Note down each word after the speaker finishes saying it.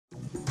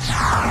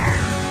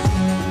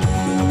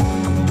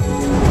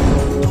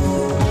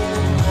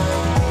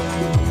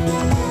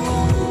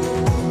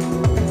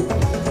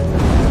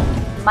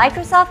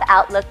Microsoft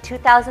Outlook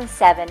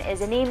 2007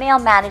 is an email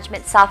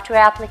management software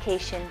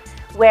application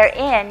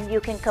wherein you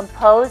can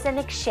compose and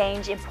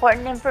exchange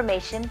important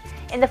information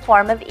in the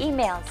form of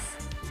emails.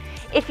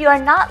 If you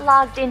are not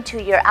logged into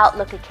your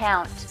Outlook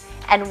account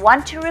and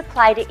want to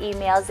reply to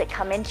emails that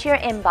come into your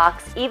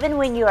inbox even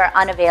when you are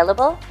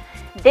unavailable,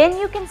 then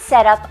you can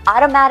set up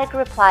automatic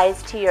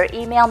replies to your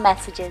email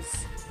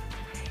messages.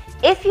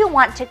 If you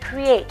want to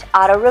create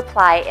auto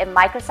reply in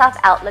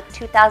Microsoft Outlook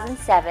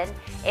 2007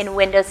 in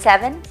Windows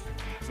 7,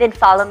 then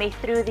follow me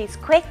through these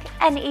quick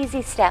and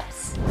easy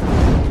steps.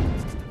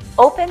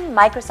 Open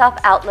Microsoft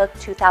Outlook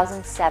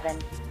 2007.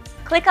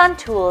 Click on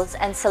Tools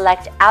and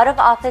select Out of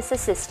Office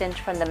Assistant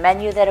from the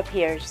menu that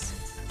appears.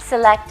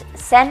 Select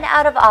Send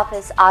Out of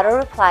Office Auto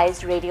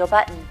Replies radio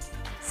button.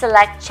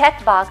 Select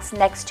checkbox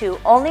next to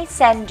Only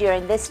Send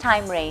during this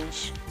time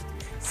range.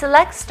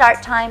 Select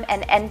Start Time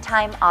and End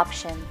Time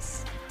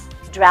options.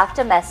 Draft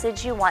a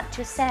message you want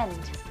to send.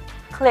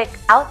 Click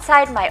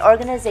outside My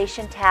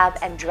Organization tab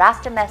and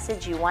draft a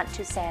message you want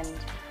to send.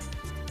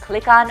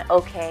 Click on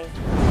OK.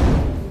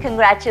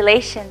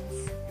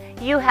 Congratulations!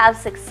 You have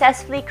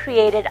successfully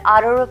created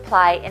auto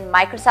reply in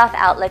Microsoft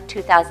Outlook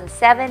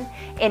 2007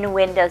 in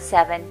Windows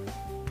 7.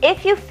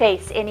 If you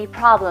face any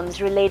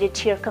problems related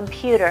to your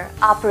computer,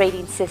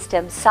 operating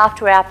system,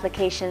 software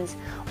applications,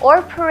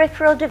 or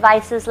peripheral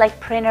devices like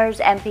printers,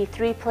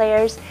 MP3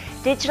 players,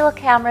 digital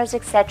cameras,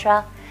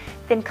 etc.,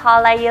 then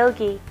call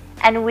iYogi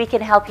and we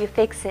can help you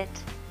fix it.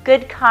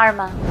 Good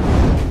karma!